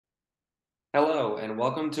Hello, and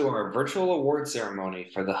welcome to our virtual award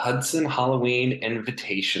ceremony for the Hudson Halloween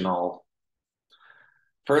Invitational.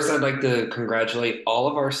 First, I'd like to congratulate all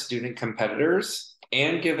of our student competitors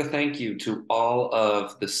and give a thank you to all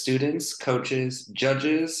of the students, coaches,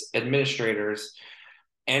 judges, administrators,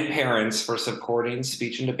 and parents for supporting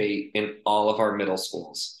speech and debate in all of our middle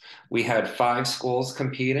schools. We had 5 schools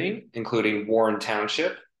competing, including Warren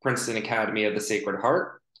Township, Princeton Academy of the Sacred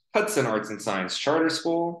Heart, Hudson Arts and Science Charter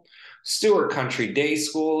School, Stewart Country Day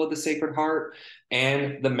School of the Sacred Heart,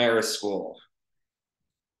 and the Marist School.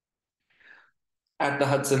 At the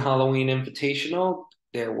Hudson Halloween Invitational,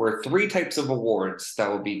 there were 3 types of awards that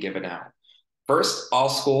will be given out. First, all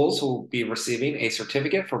schools will be receiving a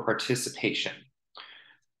certificate for participation.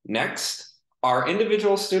 Next, our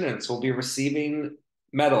individual students will be receiving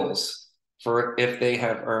medals for if they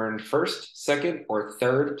have earned first, second, or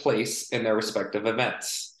third place in their respective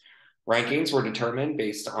events. Rankings were determined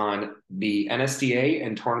based on the NSDA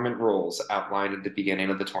and tournament rules outlined at the beginning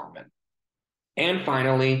of the tournament. And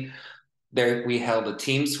finally, we held a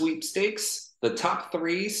team sweepstakes. The top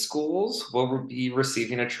 3 schools will be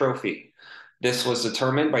receiving a trophy. This was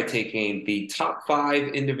determined by taking the top 5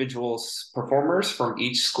 individual performers from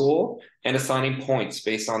each school and assigning points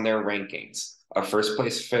based on their rankings. A first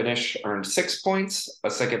place finish earned 6 points, a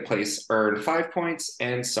second place earned 5 points,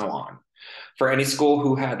 and so on. For any school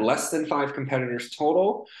who had less than 5 competitors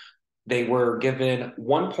total, they were given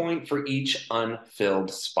 1 point for each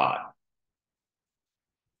unfilled spot.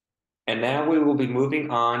 And now we will be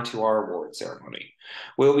moving on to our award ceremony.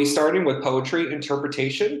 We'll be starting with poetry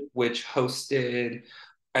interpretation, which hosted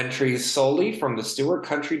entries solely from the Stewart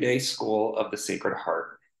Country Day School of the Sacred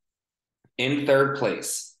Heart. In third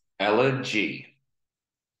place, Ella G.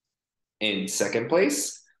 In second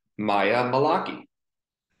place, Maya Malaki.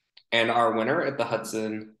 And our winner at the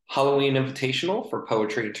Hudson Halloween Invitational for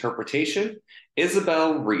poetry interpretation,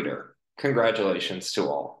 Isabel Reeder. Congratulations to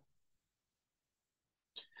all.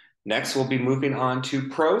 Next, we'll be moving on to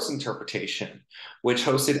prose interpretation, which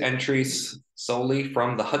hosted entries solely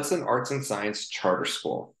from the Hudson Arts and Science Charter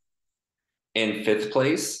School. In fifth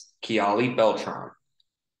place, Kiali Beltran.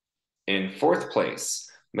 In fourth place,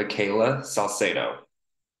 Michaela Salcedo.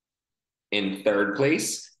 In third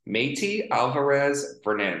place, Meiti Alvarez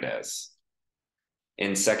Fernandez.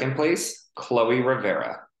 In second place, Chloe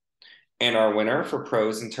Rivera. And our winner for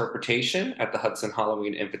prose interpretation at the Hudson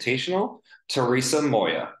Halloween Invitational, Teresa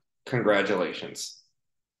Moya. Congratulations.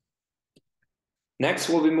 Next,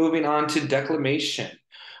 we'll be moving on to declamation,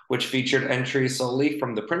 which featured entries solely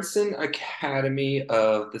from the Princeton Academy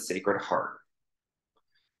of the Sacred Heart.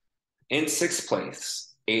 In sixth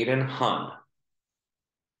place, Aiden Hun.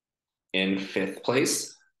 In fifth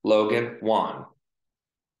place, Logan Wan.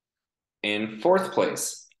 In fourth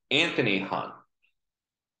place, Anthony Hun.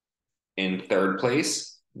 In third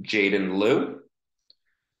place, Jaden Liu.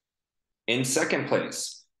 In second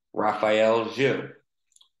place, Raphael Zhu.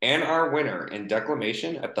 And our winner in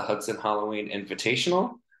declamation at the Hudson Halloween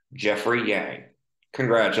Invitational, Jeffrey Yang.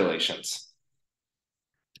 Congratulations.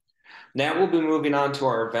 Now we'll be moving on to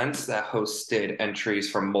our events that hosted entries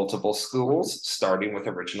from multiple schools, starting with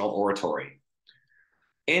original oratory.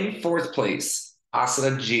 In fourth place,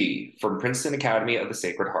 Asa G from Princeton Academy of the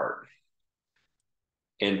Sacred Heart.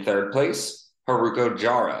 In third place, Haruko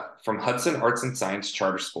Jara from Hudson Arts and Science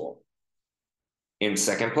Charter School. In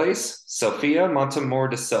second place, Sophia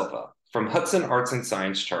Montemor da Silva from Hudson Arts and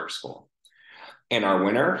Science Charter School. And our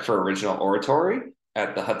winner for original oratory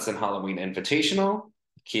at the Hudson Halloween Invitational,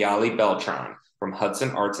 Kiali Beltran from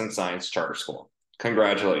Hudson Arts and Science Charter School.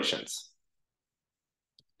 Congratulations.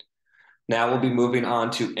 Now we'll be moving on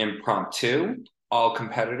to impromptu. All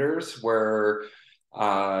competitors were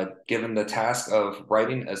given the task of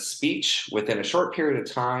writing a speech within a short period of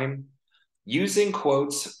time using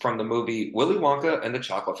quotes from the movie Willy Wonka and the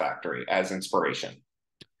Chocolate Factory as inspiration.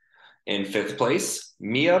 In fifth place,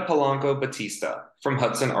 Mia Polanco Batista from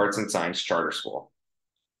Hudson Arts and Science Charter School.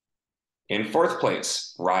 In fourth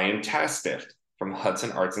place, Ryan Tastift from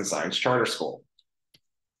Hudson Arts and Science Charter School.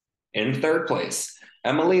 In third place,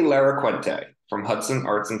 Emily Laraquente from Hudson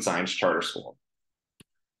Arts and Science Charter School.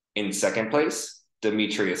 In second place,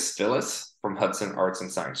 Demetrius Phyllis from Hudson Arts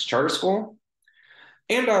and Science Charter School.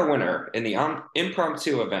 And our winner in the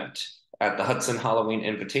impromptu event at the Hudson Halloween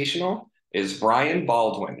Invitational is Brian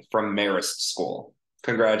Baldwin from Marist School.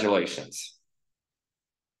 Congratulations.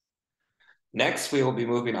 Next, we will be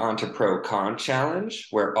moving on to Pro-Con Challenge,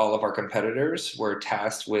 where all of our competitors were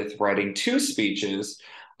tasked with writing 2 speeches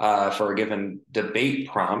for a given debate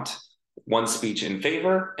prompt, 1 speech in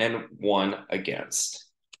favor and 1 against.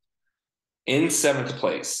 In 7th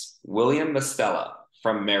place, William Mastella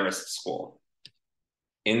from Marist School.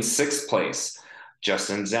 In sixth place,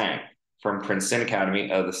 Justin Zhang from Princeton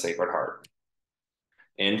Academy of the Sacred Heart.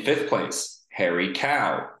 In fifth place, Harry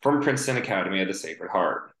Cow from Princeton Academy of the Sacred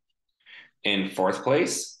Heart. In fourth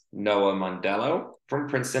place, Noah Mondello from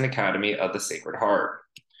Princeton Academy of the Sacred Heart.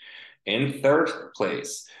 In third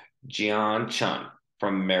place, Jian Chun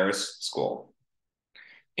from Marist School.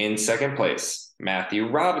 In second place, Matthew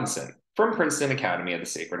Robinson from Princeton Academy of the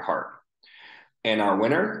Sacred Heart. And our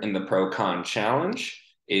winner in the Pro Con Challenge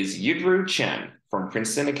is Yudru Chen from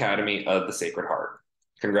Princeton Academy of the Sacred Heart.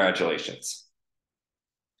 Congratulations.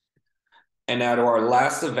 And now to our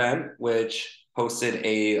last event, which hosted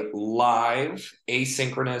a live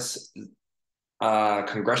asynchronous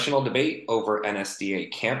congressional debate over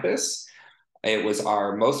NSDA campus. It was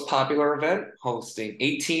our most popular event, hosting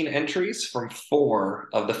 18 entries from 4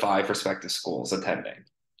 of the 5 respective schools attending.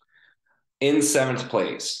 In seventh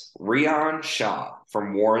place, Rian Shah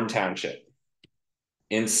from Warren Township.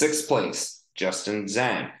 In sixth place, Justin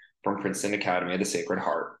Zhang from Princeton Academy of the Sacred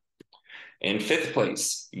Heart. In fifth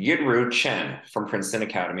place, Yidru Chen from Princeton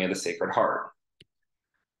Academy of the Sacred Heart.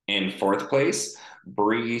 In fourth place,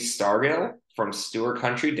 Bree Stargill from Stewart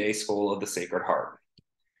Country Day School of the Sacred Heart.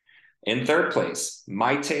 In third place,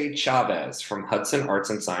 Maite Chavez from Hudson Arts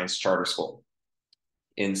and Science Charter School.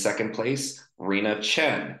 In second place, Rena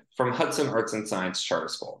Chen from Hudson Arts and Science Charter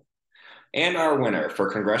School. And our winner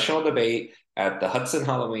for congressional debate at the Hudson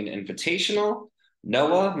Halloween Invitational,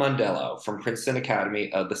 Noah Mondello from Princeton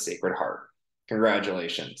Academy of the Sacred Heart.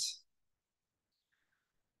 Congratulations.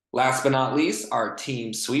 Last but not least, our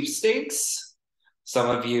team sweepstakes. Some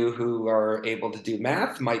of you who are able to do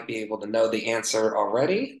math might be able to know the answer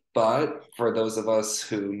already, but for those of us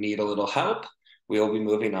who need a little help, we'll be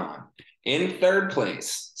moving on. In third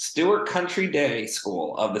place, Stewart Country Day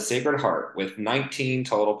School of the Sacred Heart with 19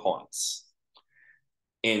 total points.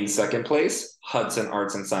 In second place, Hudson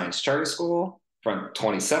Arts and Science Charter School from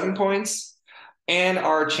 27 points. And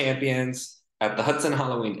our champions at the Hudson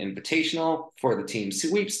Halloween Invitational for the team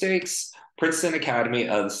sweepstakes, Princeton Academy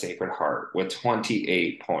of the Sacred Heart with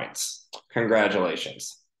 28 points.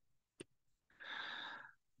 Congratulations.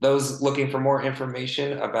 Those looking for more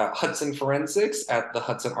information about Hudson Forensics at the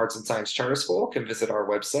Hudson Arts and Science Charter School can visit our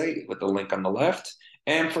website with the link on the left.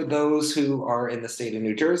 And for those who are in the state of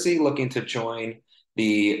New Jersey looking to join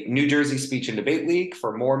the New Jersey Speech and Debate League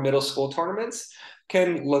for more middle school tournaments,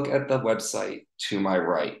 can look at the website to my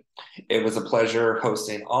right. It was a pleasure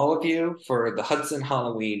hosting all of you for the Hudson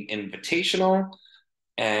Halloween Invitational.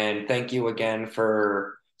 And thank you again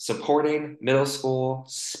for supporting middle school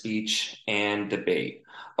speech and debate.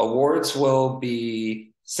 Awards will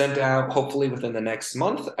be sent out hopefully within the next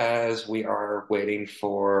month as we are waiting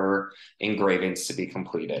for engravings to be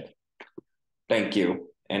completed. Thank you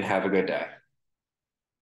and have a good day.